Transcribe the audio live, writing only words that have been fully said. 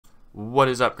What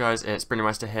is up, guys? It's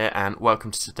Brillymister here and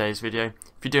welcome to today's video.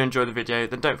 If you do enjoy the video,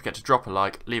 then don't forget to drop a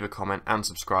like, leave a comment and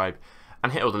subscribe,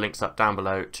 and hit all the links up down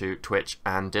below to Twitch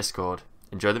and Discord.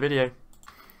 Enjoy the video.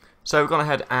 So we've gone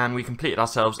ahead and we completed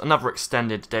ourselves another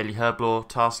extended daily herb lore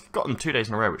task. Got them 2 days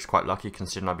in a row, which is quite lucky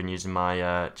considering I've been using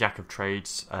my Jack of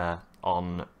Trades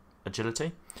on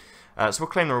agility. So we'll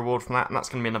claim the reward from that, and that's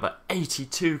going to be another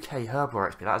 82k herb lore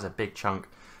XP. That is a big chunk.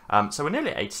 So we're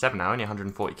nearly at 87 now, only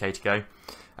 140k to go.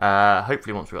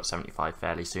 Hopefully once we've got 75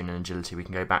 fairly soon in agility, we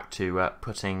can go back to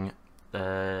putting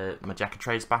my Jack of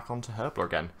Trades back onto herb lore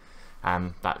again.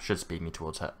 And that should speed me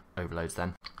towards her overloads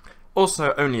then.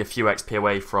 Also, only a few XP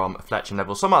away from fletching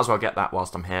level, so I might as well get that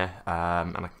whilst I'm here,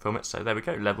 and I can film it. So there we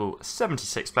go, level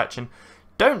 76 fletching.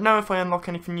 Don't know if I unlock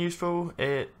anything useful.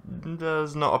 It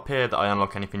does not appear that I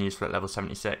unlock anything useful at level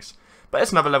 76, but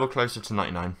it's another level closer to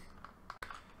 99.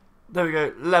 There we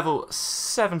go, level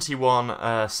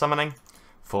 71 summoning.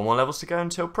 4 more levels to go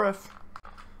until Prif.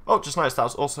 Oh, just noticed that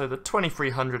was also the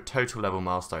 2300 total level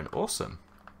milestone. Awesome.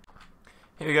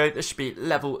 Here we go, this should be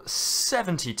level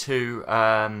 72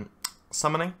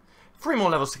 summoning. 3 more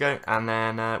levels to go, and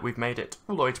then we've made it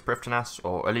all the way to Prif,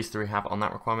 or at least 3 have on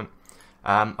that requirement.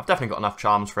 I've definitely got enough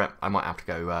charms for it. I might have to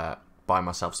go buy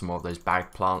myself some more of those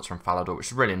bagged plants from Falador, which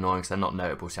is really annoying because they're not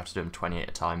notable, so you have to do them 28 at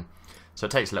a time. So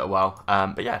it takes a little while,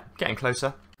 but yeah, getting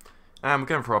closer. And we're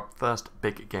going for our first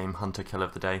big game hunter kill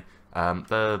of the day.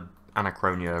 The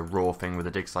Anachronia raw thing with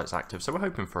the dig sites active, so we're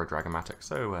hoping for a Dragomatic.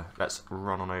 So let's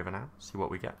run on over now, see what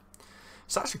we get.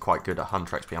 It's actually quite good at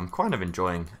Hunter XP. I'm kind of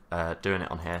enjoying doing it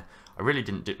on here. I really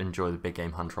didn't enjoy the big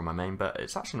game hunter on my main, but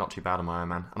it's actually not too bad on my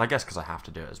Ironman. And I guess because I have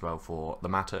to do it as well for the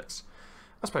Matics.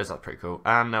 I suppose that's pretty cool.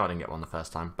 And no, I didn't get one the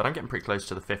first time, but I'm getting pretty close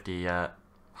to the 50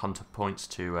 hunter points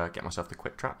to get myself the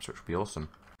quick traps, which would be awesome.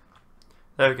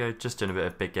 There we go, just doing a bit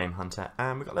of big game hunter,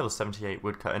 and we got level 78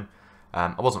 woodcutting.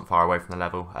 I wasn't far away from the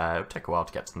level. It would take a while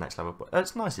to get to the next level, but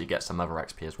it's nice that you get some other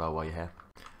XP as well while you're here.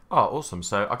 Oh, awesome.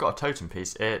 So I got a totem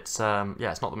piece. It's,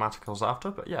 yeah, it's not the Maticals after,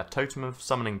 but yeah, Totem of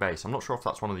Summoning Base. I'm not sure if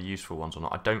that's one of the useful ones or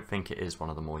not. I don't think it is one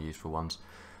of the more useful ones,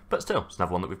 but still, it's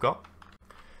another one that we've got.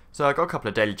 So I got a couple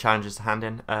of daily challenges to hand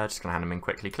in. Just going to hand them in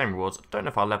quickly. Claim rewards. Don't know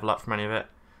if I'll level up from any of it.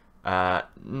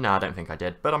 No, I don't think I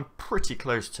did, but I'm pretty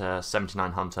close to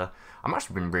 79 Hunter. I'm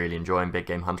actually been really enjoying Big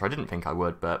Game Hunter. I didn't think I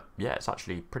would, but yeah, it's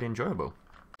actually pretty enjoyable.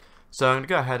 So I'm going to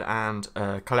go ahead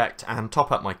and collect and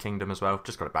top up my kingdom as well.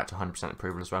 Just got it back to 100%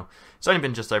 approval as well. It's only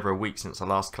been just over a week since I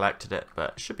last collected it,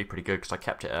 but it should be pretty good because I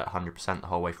kept it at 100% the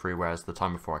whole way through, whereas the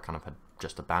time before I kind of had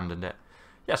just abandoned it.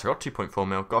 Yeah, so I got 2.4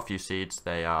 mil, got a few seeds.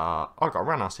 They are... Oh, I got a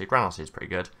Ranar seed. Ranar seed's pretty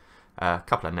good. A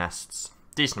couple of nests.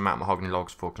 Decent amount of mahogany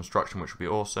logs for construction, which would be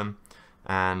awesome.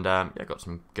 And yeah, got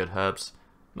some good herbs.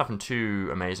 Nothing too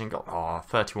amazing. Got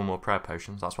 31 more prayer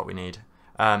potions. That's what we need.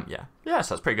 Yeah,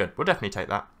 so that's pretty good. We'll definitely take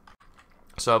that.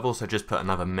 So I've also just put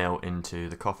another mil into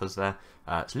the coffers there.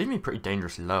 It's leaving me pretty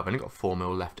dangerously low. I've only got 4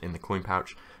 mil left in the coin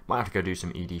pouch. Might have to go do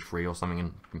some ED3 or something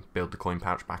and build the coin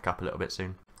pouch back up a little bit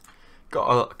soon.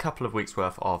 Got a couple of weeks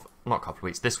worth of, not a couple of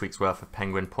weeks, this week's worth of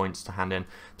penguin points to hand in.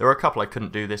 There were a couple I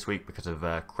couldn't do this week because of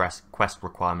quest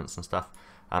requirements and stuff.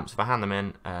 So if I hand them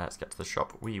in, let's get to the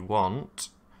shop. We want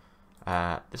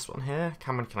this one here.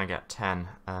 How many can I get? 10.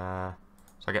 So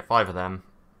I get 5 of them,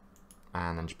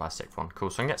 and then just buy a 6th one.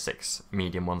 Cool, so I can get 6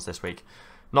 medium ones this week.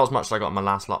 Not as much as I got in my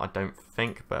last lot, I don't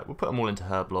think, but we'll put them all into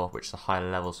herb lore, which is a higher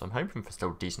level, so I'm hoping for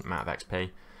still a decent amount of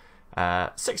XP.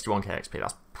 61k XP,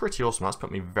 that's pretty awesome. That's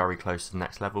put me very close to the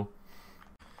next level.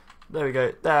 There we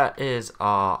go, there is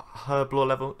our herb lore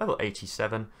level, level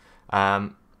 87.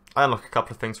 I unlock a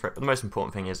couple of things for it, but the most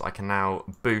important thing is I can now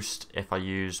boost if I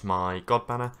use my God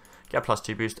Banner, get a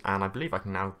 +2 boost, and I believe I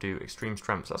can now do extreme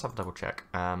strength, so let's have a double check.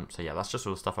 So yeah, that's just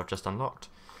all the stuff I've just unlocked.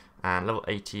 And level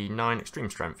 89, extreme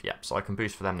strength, yep, so I can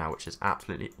boost for them now, which is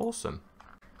absolutely awesome.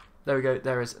 There we go,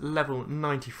 there is level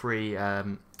 93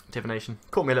 divination.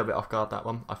 Caught me a little bit off guard, that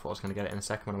one. I thought I was going to get it in a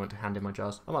second when I went to hand in my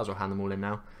jars. I might as well hand them all in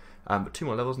now. But 2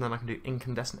 more levels and then I can do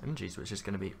incandescent energies, which is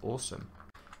going to be awesome.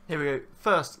 Here we go,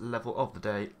 first level of the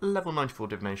day, level 94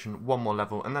 divination, 1 more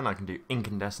level, and then I can do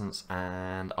incandescence,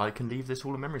 and I can leave this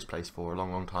all in Memory's place for a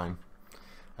long time.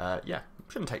 Yeah,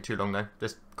 shouldn't take too long though.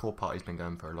 This core party's been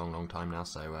going for a long time now,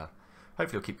 so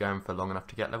hopefully it'll keep going for long enough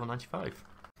to get level 95.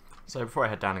 So before I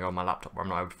head down and go on my laptop where I'm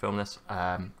not able to film this,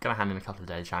 going to hand in a couple of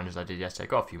daily challenges I did yesterday.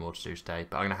 Got a few more to do today,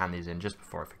 but I'm going to hand these in just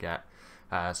before I forget,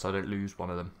 so I don't lose one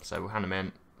of them. So we'll hand them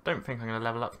in. Don't think I'm going to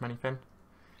level up from anything.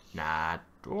 Nah,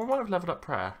 or I might have leveled up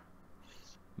prayer.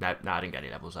 No, I didn't get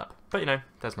any levels up. But you know,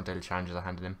 there's my daily challenges I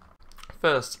handed in.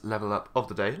 First level up of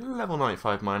the day, level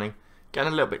 95 mining.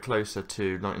 Getting a little bit closer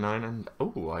to 99, and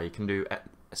oh, I can do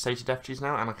sated effigies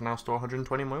now, and I can now store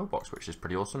 120 in my ore box, which is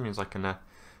pretty awesome. Means I can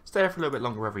stay there for a little bit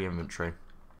longer with every inventory.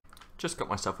 Just got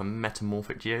myself a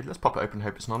metamorphic geode. Let's pop it open and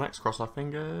hope it's not X. Cross our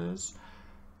fingers.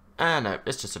 No,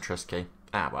 it's just a Trist key.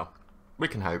 Ah, well. We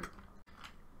can hope.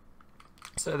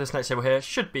 So this next table here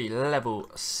should be level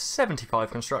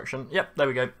 75 construction. Yep, there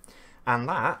we go. And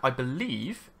that, I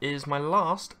believe, is my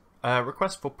last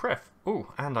request for Prif.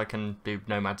 Ooh, and I can do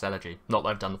Nomad's Elegy. Not that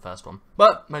I've done the first one.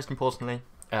 But, most importantly,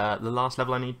 the last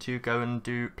level I need to go and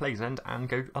do Plague's End and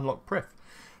go unlock Prif.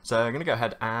 So I'm going to go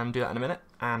ahead and do that in a minute,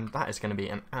 and that is going to be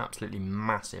an absolutely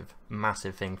massive,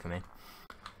 massive thing for me.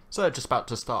 So just about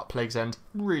to start Plague's End,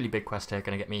 really big quest here,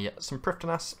 going to get me some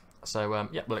Priftenas. So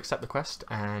yeah, we'll accept the quest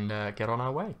and get on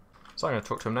our way. So I'm going to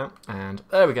talk to him now, and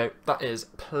there we go, that is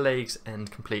Plague's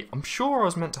End complete. I'm sure I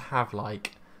was meant to have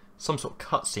like some sort of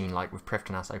cutscene like with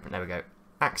Priftenas open, there we go.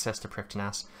 Access to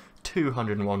Priftenas,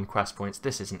 201 quest points.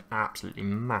 This is an absolutely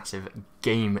massive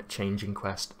game-changing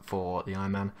quest for the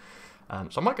Ironman.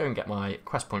 So I might go and get my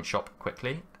quest point shop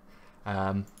quickly.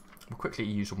 We'll quickly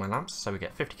use all my lamps, so we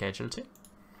get 50k agility.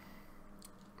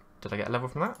 Did I get a level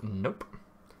from that? Nope.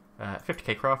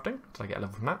 50k crafting. Did I get a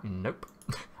level from that? Nope.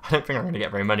 I don't think I'm going to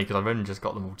get very many because I've only just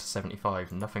got them all to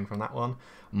 75. Nothing from that one.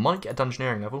 Might get a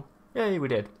dungeoneering level. Yay, we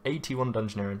did. 81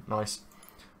 dungeoneering. Nice.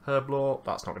 Herblore.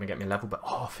 That's not going to get me a level, but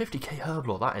oh, 50k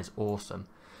Herblore. That is awesome.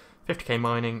 50k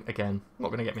mining. Again, not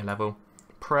going to get me a level.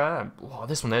 Prayer. Oh,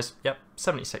 this one is. Yep,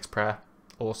 76 prayer.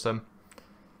 Awesome.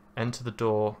 Enter the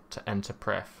door to enter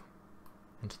Prif.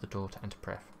 Enter the door to enter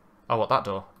Prif. Oh, what, that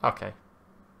door? Okay.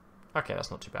 Okay, that's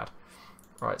not too bad.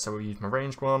 Right, so we'll use my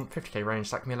ranged one. 50k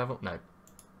range, that can be a level? No.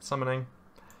 Summoning.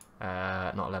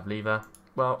 Not a level either.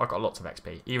 Well, I've got lots of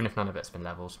XP, even if none of it's been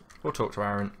levels. We'll talk to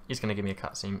Aaron. He's going to give me a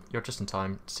cutscene. You're just in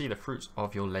time to see the fruits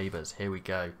of your labours. Here we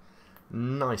go.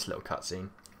 Nice little cutscene.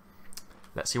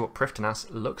 Let's see what Priftenas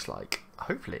looks like.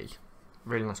 Hopefully.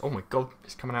 Really nice. Oh my god,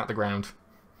 it's coming out of the ground.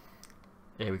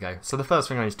 Here we go. So the first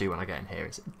thing I need to do when I get in here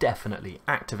is definitely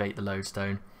activate the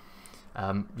lodestone.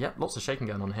 Yep, lots of shaking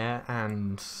going on here,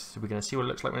 and we're going to see what it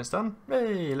looks like when it's done.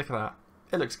 Hey, look at that.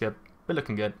 It looks good. We're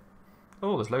looking good.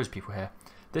 Oh, there's loads of people here.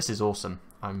 This is awesome.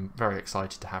 I'm very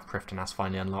excited to have Priftenas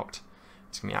finally unlocked.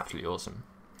 It's going to be absolutely awesome.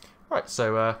 Right,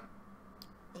 so,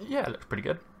 yeah, it looks pretty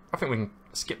good. I think we can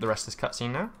skip the rest of this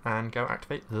cutscene now and go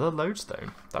activate the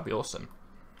lodestone. That'd be awesome.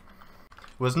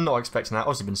 Was not expecting that.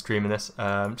 Obviously been streaming this.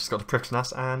 Just got to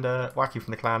Priftenas, and Wacky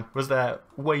from the clan was there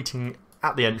waiting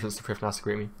at the entrance to Priftenas to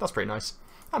greet me. That's pretty nice.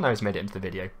 And now he's made it into the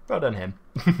video. Well done him.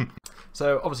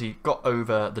 So obviously got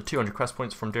over the 200 quest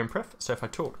points from doing Prif. So if I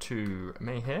talk to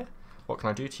me here, what can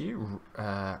I do to you?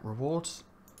 Rewards?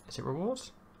 Is it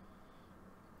rewards?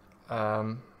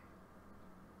 Goodbye?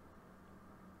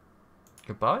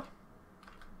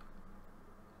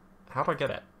 How do I get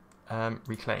it?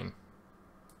 Reclaim.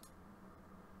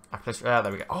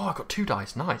 There we go. Oh, I got 2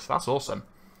 dice. Nice. That's awesome.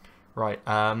 Right.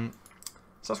 So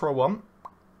let's roll 1.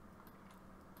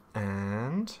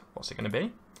 And what's it going to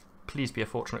be? Please be a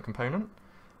fortunate component.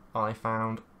 I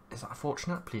found... Is that a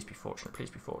fortunate? Please be fortunate. Please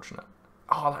be fortunate.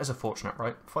 Oh, that is a fortunate,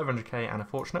 right? 500k and a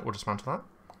fortunate. We'll dismantle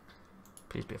that.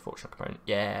 Please be a fortunate component.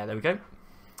 Yeah, there we go.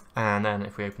 And then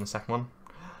if we open the second one,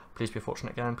 please be a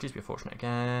fortunate again. Please be a fortunate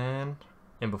again.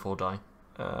 In before die.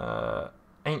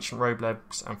 Ancient robe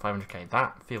legs and 500k.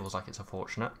 That feels like it's a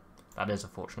fortunate. That is a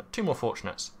fortunate. 2 more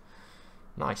fortunates.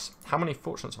 Nice. How many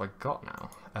fortunates have I got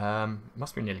now?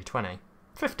 Must be nearly 20.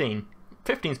 15.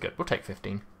 15's good. We'll take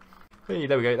 15. Hey,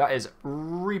 there we go. That is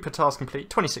Reaper task complete.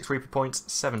 26 Reaper points,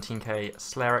 17k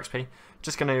Slayer XP.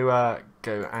 Just going to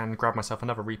go and grab myself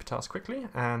another Reaper task quickly,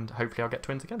 and hopefully I'll get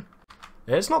twins again.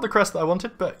 It's not the crest that I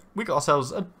wanted, but we got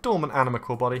ourselves a dormant anima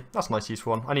core body. That's a nice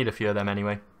useful one. I need a few of them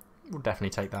anyway. We'll definitely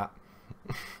take that.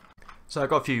 So I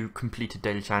got a few completed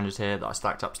daily challenges here that I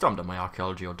stacked up. Still haven't done my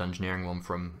archaeology or dungeoneering one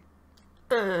from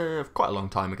quite a long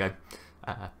time ago.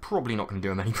 Probably not going to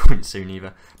do them any point soon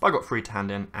either. But I got 3 to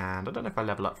hand in, and I don't know if I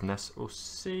level up from this. We'll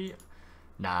see.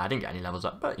 Nah, I didn't get any levels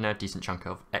up, but you know, a decent chunk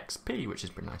of XP, which is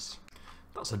pretty nice.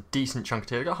 That's a decent chunk of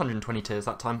tier. I got 120 tiers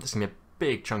that time. This is going to be a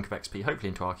big chunk of XP, hopefully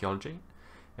into archaeology.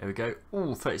 There we go.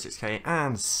 Ooh, 36k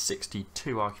and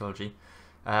 62 archaeology.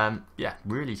 Yeah,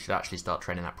 really should actually start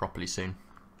training that properly soon.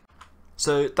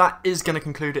 So that is going to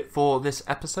conclude it for this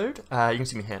episode. You can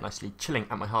see me here nicely chilling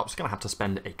at my harp. Just going to have to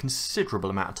spend a considerable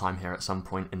amount of time here at some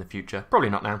point in the future. Probably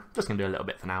not now. Just going to do a little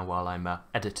bit for now while I'm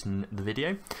editing the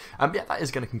video. Yeah, that is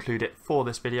going to conclude it for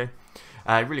this video.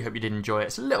 I really hope you did enjoy it.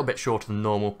 It's a little bit shorter than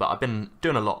normal, but I've been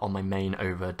doing a lot on my main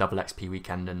over double XP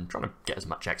weekend and trying to get as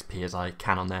much XP as I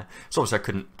can on there. So obviously I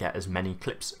couldn't get as many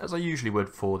clips as I usually would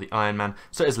for the Ironman,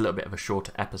 so it is a little bit of a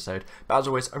shorter episode. But as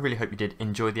always, I really hope you did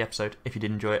enjoy the episode. If you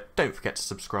did enjoy it, don't forget to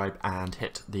subscribe and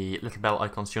hit the little bell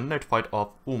icon so you're notified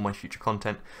of all my future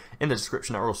content. In the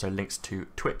description are also links to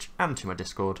Twitch and to my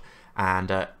Discord.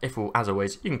 And as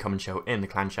always, you can come and chill in the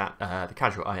clan chat, the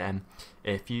casual IM,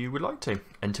 if you would like to.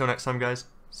 Until next time, guys,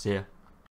 see ya.